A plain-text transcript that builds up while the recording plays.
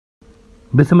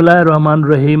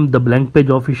बिस्मिल्लाहिर्रहमानिर्रहीम। The blank page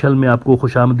official में आपको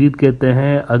खुशामदीद कहते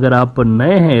हैं। अगर आप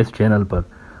नए हैं इस चैनल पर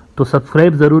तो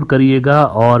सब्सक्राइब जरूर करिएगा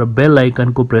और बेल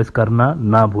आइकन को प्रेस करना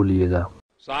ना भूलिएगा।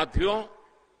 साथियों,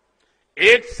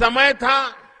 एक समय था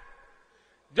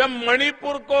जब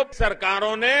मणिपुर को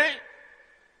सरकारों ने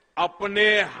अपने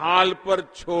हाल पर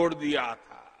छोड़ दिया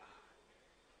था।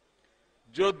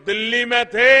 जो दिल्ली में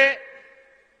थे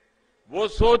वो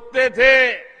सोचते थे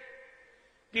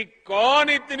कि कौन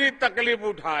इतनी तकलीफ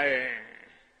उठाए,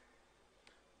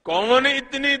 कौन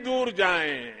इतनी दूर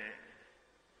जाए।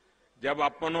 जब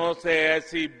अपनों से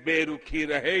ऐसी बेरुखी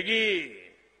रहेगी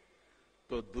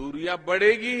तो दूरियां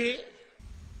बढ़ेगी।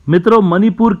 मित्रों,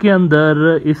 मणिपुर के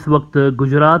अंदर इस वक्त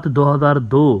गुजरात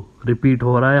 2002 रिपीट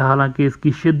हो रहा है। हालांकि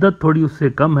इसकी शिद्दत थोड़ी उससे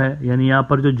कम है, यानी यहाँ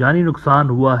पर जो जानी नुकसान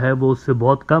हुआ है वो उससे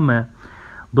बहुत कम है।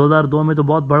 2002 में तो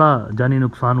बहुत बड़ा जानी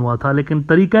नुकसान हुआ था, लेकिन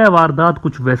तरीका वारदात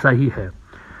कुछ वैसा ही है।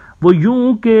 वो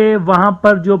यूं कि वहां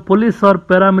पर जो पुलिस और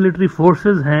पैरामिलिट्री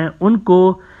फोर्सेस हैं उनको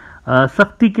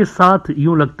सख्ती के साथ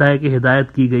यूं लगता है कि हिदायत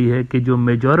की गई है कि जो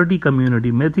मेजॉरिटी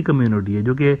कम्युनिटी मेथी कम्युनिटी है,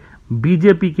 जो कि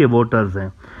बीजेपी के वोटर्स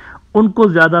हैं, उनको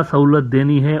ज़्यादा सहूलत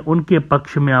देनी है, उनके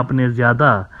पक्ष में आपने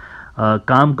ज़्यादा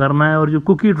काम करना है। और जो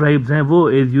कुकी ट्राइब्स हैं वो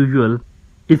एज यूजुअल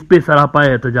इस पे सरापा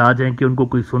एहतजाज हैं कि उनको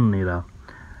कोई सुन नहीं रहा।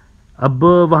 अब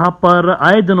वहाँ पर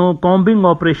आए दिनों कॉम्बिंग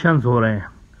ऑपरेशंस हो रहे हैं।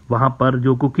 वहाँ पर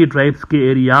जो कुकी ट्राइब्स के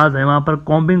एरियाज हैं वहाँ पर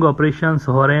कॉम्बिंग ऑपरेशंस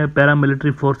हो रहे हैं,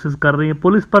 पैरामिलिट्री फोर्सेस कर रही हैं।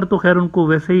 पुलिस पर तो खैर उनको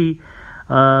वैसे ही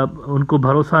उनको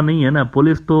भरोसा नहीं है ना।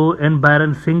 पुलिस तो एन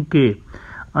बैरन सिंह के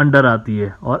अंडर आती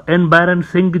है, और एन बैरन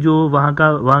सिंह जो वहाँ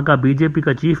का बीजेपी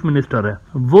का चीफ मिनिस्टर है,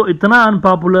 वो इतना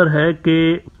अनपॉपुलर है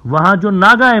कि वहाँ जो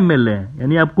नागा MLA हैं,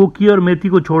 यानी आप कुकी और मेथी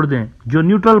को छोड़ दें, जो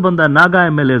न्यूट्रल बंदा नागा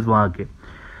MLAs वहाँ के,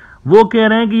 वो कह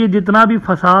रहे हैं कि ये जितना भी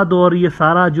फसाद और ये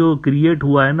सारा जो क्रिएट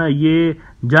हुआ है ना, ये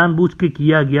जानबूझ के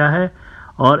किया गया है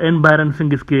और एन बैरन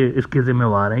सिंह इसके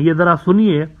जिम्मेवार हैं। ये जरा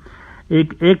सुनिए।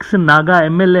 एक एक्स नागा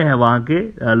MLA है वहां के,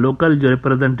 लोकल जो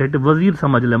रिप्रेजेंटेटिव, वजीर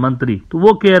समझ ले, मंत्री, तो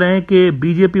वो कह रहे हैं कि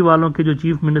बीजेपी वालों के जो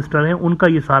चीफ मिनिस्टर हैं उनका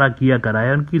ये सारा किया करा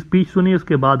है। उनकी स्पीच सुनिए,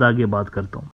 उसके बाद आगे बात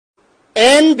करता हूँ।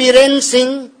 N Biren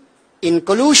Singh in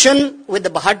collision with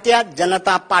the Bharatiya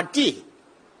Janata party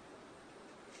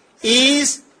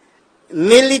is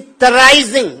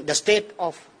militarizing the state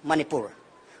of Manipur.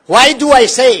 Why do I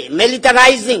say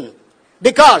militarizing?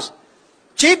 Because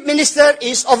Chief Minister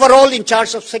is overall in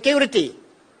charge of security.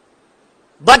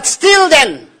 But still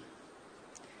then,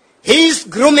 he is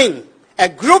grooming a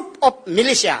group of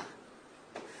militia.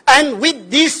 And with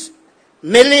this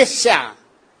militia,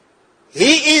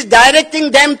 he is directing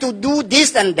them to do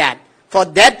this and that. For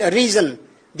that reason,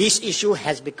 this issue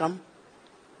has become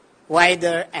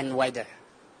wider and wider.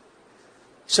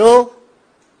 So,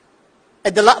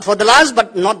 for the last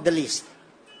but not the least,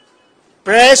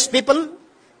 press people,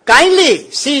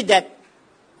 kindly see that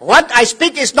what I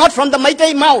speak is not from the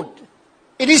Meitei mouth.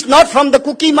 It is not from the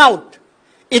Kuki mouth.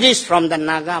 It is from the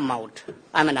Naga mouth.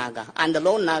 I'm a Naga. I'm the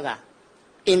lone Naga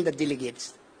in the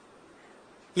delegates.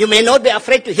 You may not be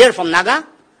afraid to hear from Naga.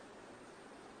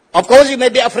 Of course, you may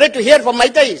be afraid to hear from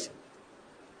Meiteis.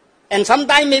 And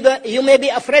sometimes you may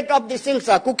be afraid of these things,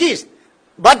 Kukis.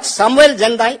 But Samuel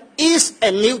Jandai is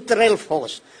a neutral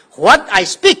force. What I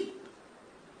speak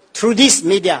through this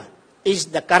media is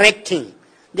the correct thing.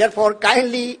 Therefore,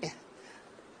 kindly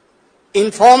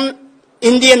inform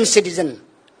Indian citizen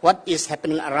what is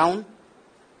happening around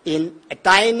in a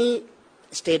tiny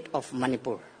state of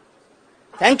Manipur.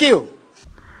 Thank you.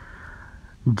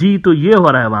 जी, तो ये हो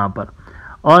रहा है वहां पर।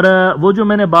 और वो जो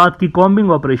मैंने बात की कॉम्बिंग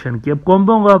ऑपरेशन की, अब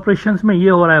कॉम्बिंग ऑपरेशंस में ये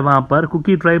हो रहा है वहां पर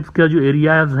कुकी ट्राइब्स का जो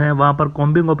एरियाज हैं वहां पर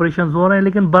कॉम्बिंग ऑपरेशंस हो रहे हैं,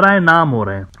 लेकिन बराए नाम हो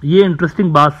रहे हैं। ये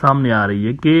इंटरेस्टिंग बात सामने आ रही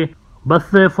है कि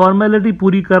बस फॉर्मेलिटी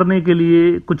पूरी करने के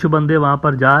लिए कुछ बंदे वहां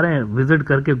पर जा रहे हैं, विजिट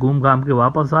करके घूम घाम के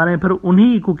वापस आ रहे हैं, फिर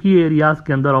उन्हीं कुकी एरियाज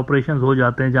के अंदर ऑपरेशन हो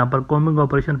जाते हैं जहां पर कॉम्बिंग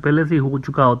ऑपरेशन पहले से ही हो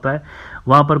चुका होता है।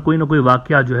 वहां पर कोई ना कोई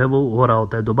वाकया जो है वो हो रहा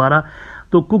होता है दोबारा।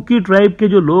 तो कुकी ट्राइब के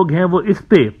जो लोग हैं वो इस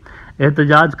पे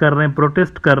एहतजाज कर रहे हैं,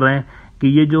 प्रोटेस्ट कर रहे हैं कि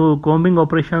ये जो कॉम्बिंग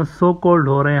ऑपरेशन सो कॉल्ड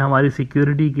हो रहे हैं हमारी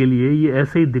सिक्योरिटी के लिए, ये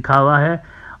ऐसे ही दिखावा है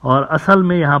और असल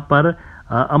में यहाँ पर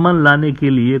अमन लाने के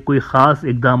लिए कोई खास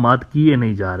इकदाम किए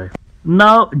नहीं जा रहे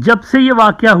ना। जब से ये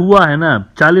वाकया हुआ है ना,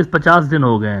 40-50 दिन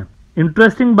हो गए हैं।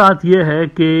 इंटरेस्टिंग बात यह है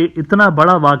कि इतना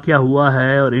बड़ा वाकया हुआ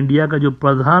है और इंडिया का जो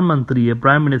प्रधानमंत्री है,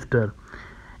 प्राइम मिनिस्टर,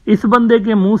 इस बंदे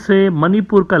के मुंह से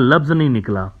मणिपुर का लफ्ज नहीं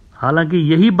निकला। हालांकि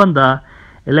यही बंदा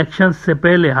इलेक्शंस से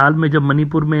पहले, हाल में जब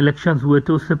मणिपुर में इलेक्शंस हुए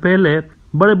थे उससे पहले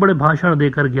बड़े बड़े भाषण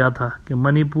देकर गया था कि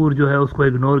मणिपुर जो है उसको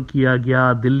इग्नोर किया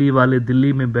गया, दिल्ली वाले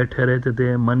दिल्ली में बैठे रहते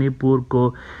थे, मणिपुर को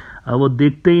वो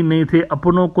देखते ही नहीं थे,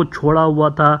 अपनों को छोड़ा हुआ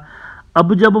था।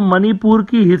 अब जब मणिपुर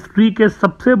की हिस्ट्री के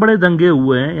सबसे बड़े दंगे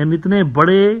हुए हैं, यानी इतने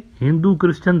बड़े हिंदू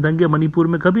क्रिश्चियन दंगे मणिपुर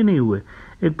में कभी नहीं हुए,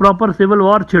 एक प्रॉपर सिविल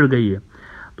वॉर छिड़ गई है,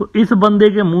 तो इस बंदे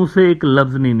के मुंह से एक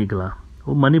लफ्ज नहीं निकला।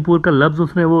 वो मणिपुर का लफ्ज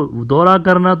उसने वो दौरा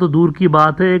करना तो दूर की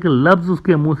बात है, एक लफ्ज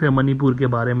उसके मुंह से मणिपुर के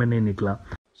बारे में नहीं निकला।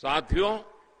 साथियों,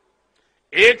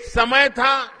 एक समय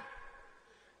था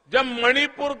जब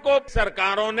मणिपुर को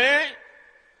सरकारों ने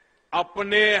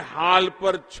अपने हाल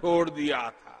पर छोड़ दिया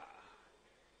था।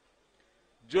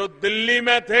 जो दिल्ली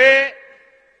में थे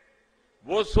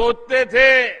वो सोचते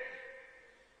थे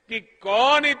कि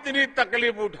कौन इतनी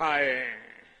तकलीफ उठाए,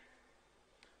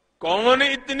 कौन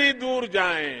इतनी दूर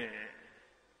जाए।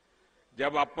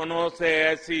 जब अपनों से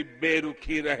ऐसी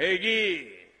बेरुखी रहेगी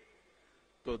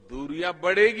तो दूरियां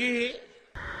बढ़ेगी।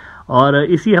 और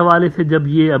इसी हवाले से जब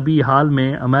ये अभी हाल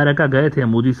में अमेरिका गए थे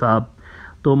मोदी साहब,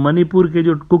 तो मणिपुर के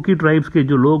जो कुकी ट्राइब्स के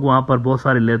जो लोग वहाँ पर बहुत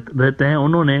सारे रहते हैं,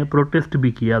 उन्होंने प्रोटेस्ट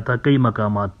भी किया था कई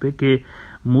मकामात पे कि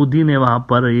मोदी ने वहाँ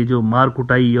पर ये जो मार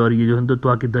कुटाई और ये जो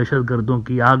हिंदुत्व की दहशतगर्दों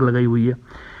की आग लगाई हुई है,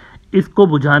 इसको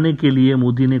बुझाने के लिए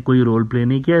मोदी ने कोई रोल प्ले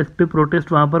नहीं किया। इस पे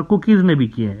प्रोटेस्ट वहाँ पर कुकीज़ ने भी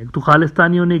किए हैं, तो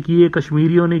खालिस्तानियों ने किए,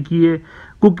 कश्मीरियों ने किए,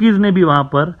 कुकीज़ ने भी वहाँ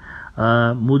पर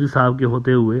मोदी साहब के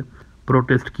होते हुए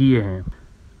प्रोटेस्ट किए हैं।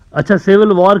 अच्छा, सिविल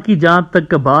वॉर की जहाँ तक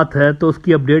का बात है तो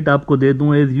उसकी अपडेट आपको दे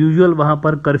दूं। एज यूजुअल वहाँ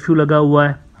पर कर्फ्यू लगा हुआ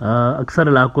है, अक्सर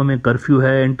इलाकों में कर्फ्यू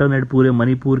है, इंटरनेट पूरे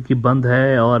मणिपुर की बंद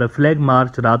है और फ्लैग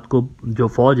मार्च रात को जो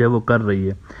फौज है वो कर रही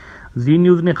है। जी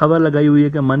न्यूज़ ने खबर लगाई हुई है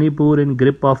कि मणिपुर इन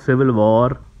ग्रिप ऑफ सिविल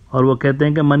वॉर, और वो कहते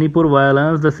हैं कि Manipur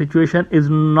violence, the situation is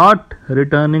not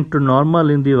returning to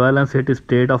normal in the violence hit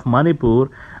state of Manipur,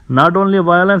 not only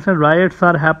violence and rights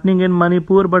are happening in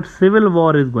Manipur but civil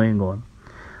war is going on.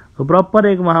 तो proper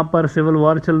एक वहाँ पर civil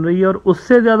war चल रही है। और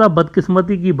उससे ज़्यादा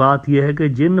बदकिस्मती की बात यह है कि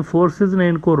जिन फोर्सेस ने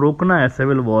इनको रोकना है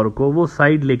सिविल वॉर को, वो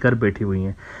साइड लेकर बैठी हुई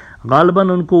हैं।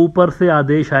 गालबन उनको ऊपर से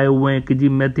आदेश आए हुए हैं कि जी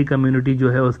मैती कम्युनिटी जो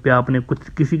है उस पर आपने कुछ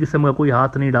किसी किस्म का कोई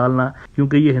हाथ नहीं डालना,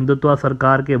 क्योंकि ये हिंदुत्व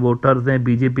सरकार के वोटर्स हैं,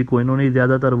 बीजेपी को इन्होंने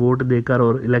ज़्यादातर वोट देकर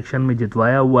और इलेक्शन में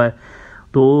जितवाया हुआ है।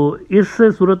 तो इस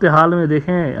सूरत हाल में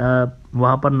देखें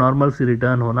वहाँ पर नॉर्मल सी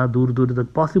रिटर्न होना दूर दूर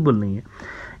तक पॉसिबल नहीं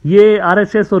है। ये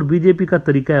आरएसएस और बीजेपी का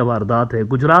तरीका है वारदात है।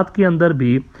 गुजरात के अंदर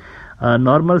भी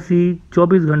नॉर्मल सी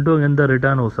 24 घंटों के अंदर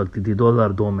रिटर्न हो सकती थी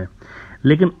 2002 में,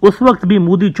 लेकिन उस वक्त भी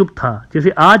मोदी चुप था। जैसे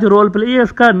आज रोल प्ले, ये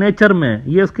इसका नेचर में,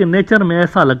 ये उसके नेचर में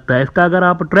ऐसा लगता है। इसका अगर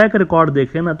आप ट्रैक रिकॉर्ड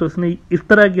देखें ना तो इसने इस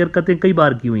तरह की हरकतें कई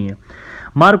बार की हुई हैं।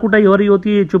 मारकुटाई हो रही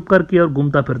होती है, चुप करके और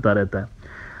घूमता फिरता रहता है।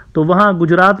 तो वहाँ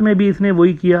गुजरात में भी इसने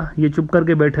वही किया, ये चुप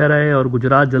करके बैठे रहे और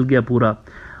गुजरात जल गया पूरा।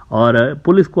 और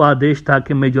पुलिस को आदेश था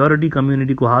कि मेजॉरिटी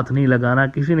कम्युनिटी को हाथ नहीं लगाना,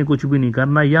 किसी ने कुछ भी नहीं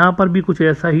करना। यहाँ पर भी कुछ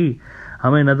ऐसा ही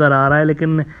हमें नज़र आ रहा है,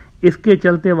 लेकिन इसके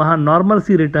चलते वहाँ नॉर्मल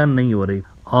सी रिटर्न नहीं हो रही।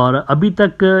 और अभी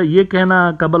तक ये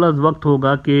कहना कबल अज़ वक्त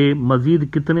होगा कि मज़ीद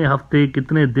कितने हफ्ते,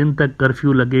 कितने दिन तक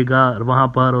कर्फ्यू लगेगा वहाँ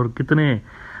पर और कितने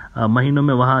महीनों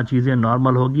में वहाँ चीज़ें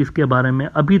नॉर्मल होगी, इसके बारे में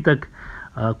अभी तक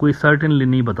कोई सर्टेनली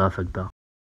नहीं बता सकता।